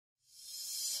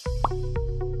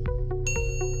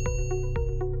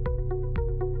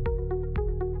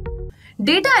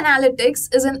Data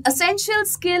analytics is an essential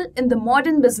skill in the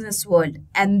modern business world,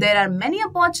 and there are many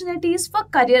opportunities for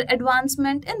career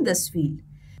advancement in this field.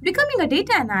 Becoming a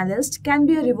data analyst can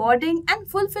be a rewarding and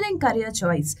fulfilling career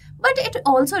choice, but it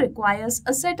also requires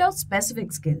a set of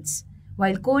specific skills.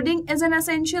 While coding is an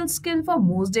essential skill for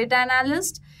most data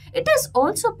analysts, it is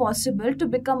also possible to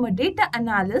become a data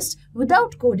analyst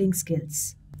without coding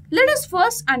skills. Let us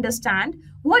first understand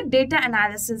what data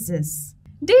analysis is.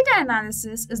 Data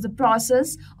analysis is the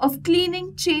process of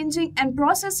cleaning, changing, and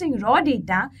processing raw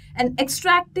data and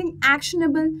extracting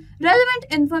actionable, relevant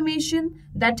information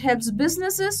that helps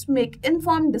businesses make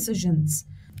informed decisions.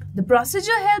 The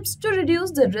procedure helps to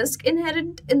reduce the risk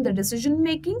inherent in the decision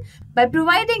making by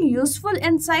providing useful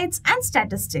insights and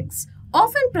statistics,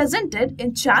 often presented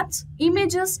in charts,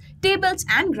 images, tables,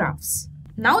 and graphs.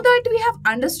 Now that we have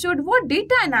understood what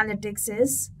data analytics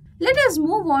is, let us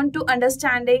move on to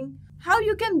understanding how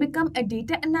you can become a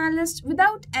data analyst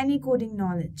without any coding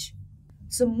knowledge.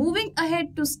 So moving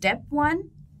ahead to step 1,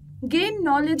 gain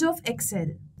knowledge of Excel.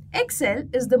 Excel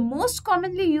is the most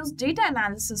commonly used data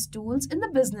analysis tools in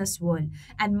the business world,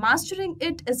 and mastering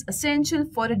it is essential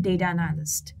for a data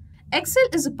analyst. Excel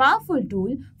is a powerful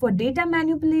tool for data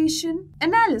manipulation,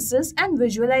 analysis, and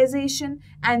visualization,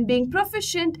 and being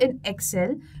proficient in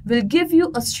Excel will give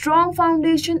you a strong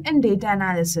foundation in data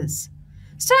analysis.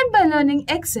 Start by learning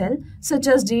Excel, such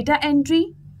as data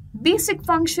entry, basic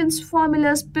functions,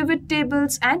 formulas, pivot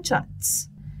tables, and charts.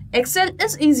 Excel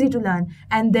is easy to learn,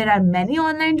 and there are many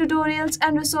online tutorials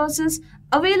and resources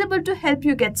available to help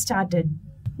you get started.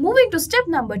 Moving to step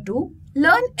number 2,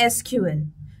 learn SQL.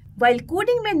 While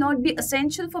coding may not be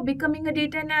essential for becoming a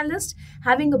data analyst,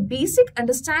 having a basic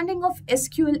understanding of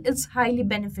SQL is highly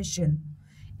beneficial.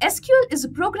 SQL is a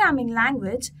programming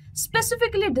language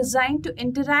specifically designed to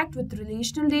interact with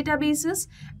relational databases,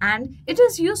 and it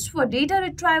is used for data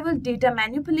retrieval, data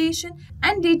manipulation,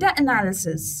 and data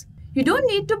analysis. You don't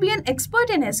need to be an expert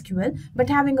in SQL, but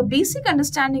having a basic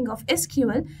understanding of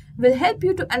SQL will help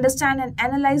you to understand and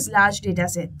analyze large data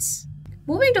sets.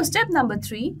 Moving to step number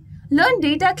 3, learn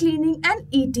data cleaning and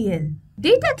ETL.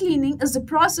 Data cleaning is the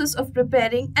process of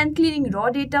preparing and cleaning raw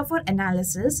data for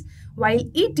analysis, while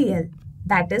ETL,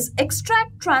 that is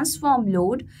extract, transform,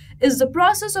 load, is the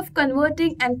process of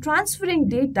converting and transferring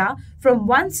data from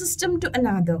one system to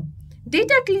another.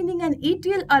 Data cleaning and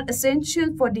ETL are essential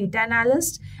for data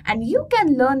analysts, and you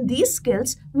can learn these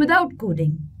skills without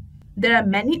coding. There are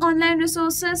many online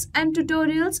resources and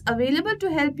tutorials available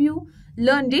to help you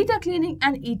learn data cleaning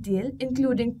and ETL,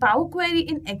 including Power Query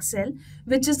in Excel,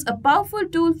 which is a powerful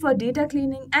tool for data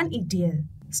cleaning and ETL.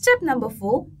 Step number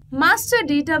 4, master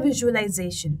data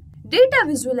visualization. Data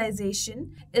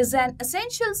visualization is an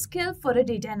essential skill for a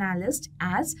data analyst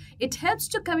as it helps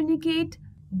to communicate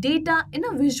data in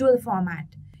a visual format.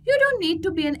 You don't need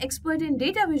to be an expert in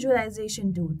data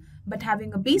visualization tool, but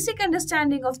having a basic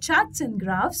understanding of charts and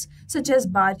graphs such as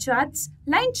bar charts,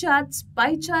 line charts,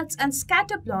 pie charts, and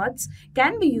scatter plots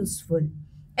can be useful.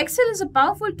 Excel is a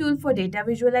powerful tool for data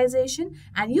visualization,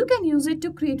 and you can use it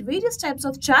to create various types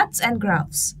of charts and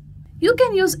graphs. You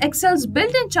can use Excel's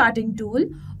built-in charting tool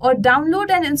or download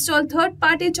and install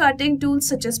third-party charting tools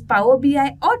such as Power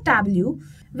BI or Tableau,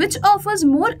 which offers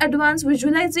more advanced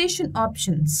visualization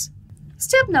options.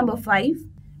 Step number 5,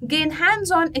 gain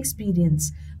hands-on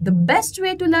experience. The best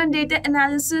way to learn data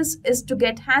analysis is to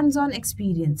get hands-on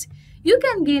experience. You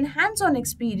can gain hands-on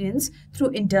experience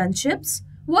through internships,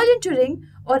 volunteering,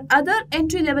 or other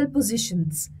entry-level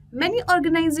positions. Many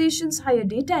organizations hire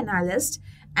data analysts,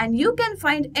 and you can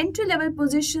find entry-level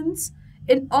positions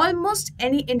in almost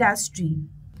any industry,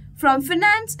 from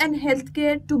finance and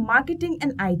healthcare to marketing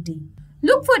and IT.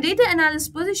 Look for data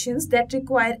analyst positions that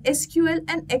require SQL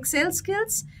and Excel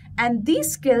skills, and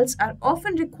these skills are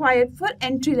often required for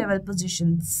entry-level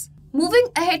positions. Moving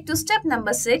ahead to step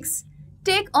number 6,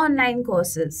 take online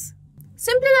courses.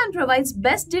 Simplilearn provides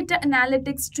best data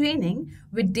analytics training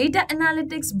with Data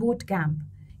Analytics Bootcamp.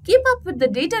 Keep up with the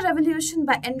data revolution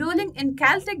by enrolling in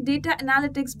Caltech Data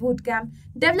Analytics Bootcamp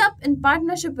developed in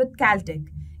partnership with Caltech.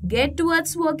 Geared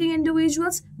towards working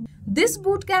individuals, this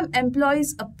bootcamp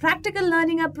employs a practical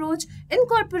learning approach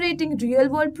incorporating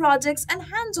real-world projects and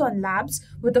hands-on labs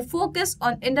with a focus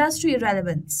on industry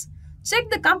relevance.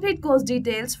 Check the complete course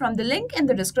details from the link in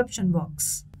the description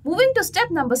box. Moving to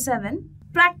step number 7,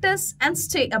 practice and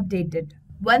stay updated.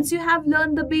 Once you have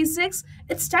learned the basics,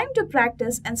 it's time to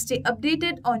practice and stay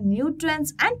updated on new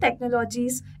trends and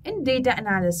technologies in data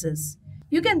analysis.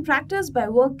 You can practice by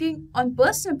working on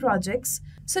personal projects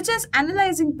such as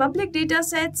analyzing public data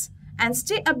sets, and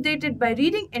stay updated by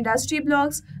reading industry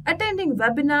blogs, attending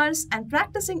webinars, and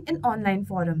practicing in online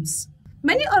forums.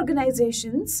 Many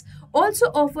organizations also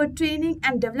offer training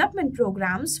and development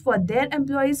programs for their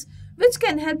employees, which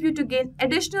can help you to gain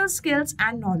additional skills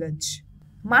and knowledge.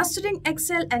 Mastering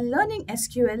Excel and learning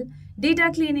SQL, data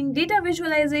cleaning, data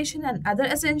visualization, and other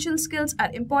essential skills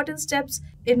are important steps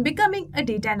in becoming a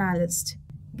data analyst.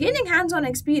 Gaining hands-on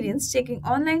experience, taking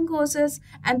online courses,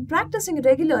 and practicing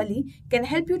regularly can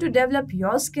help you to develop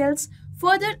your skills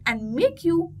further and make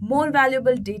you more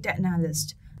valuable data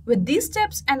analyst. With these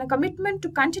steps and a commitment to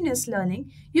continuous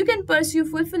learning, you can pursue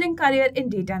fulfilling career in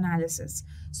data analysis.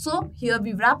 So here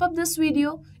we wrap up this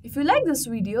video. If you like this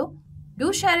video,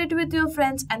 do share it with your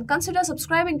friends and consider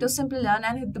subscribing to Simplilearn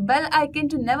and hit the bell icon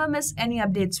to never miss any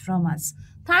updates from us.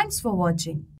 Thanks for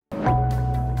watching.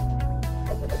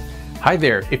 Hi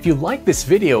there, if you like this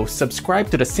video, subscribe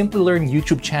to the Simplilearn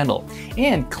YouTube channel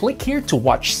and click here to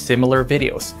watch similar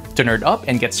videos. To nerd up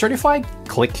and get certified,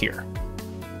 click here.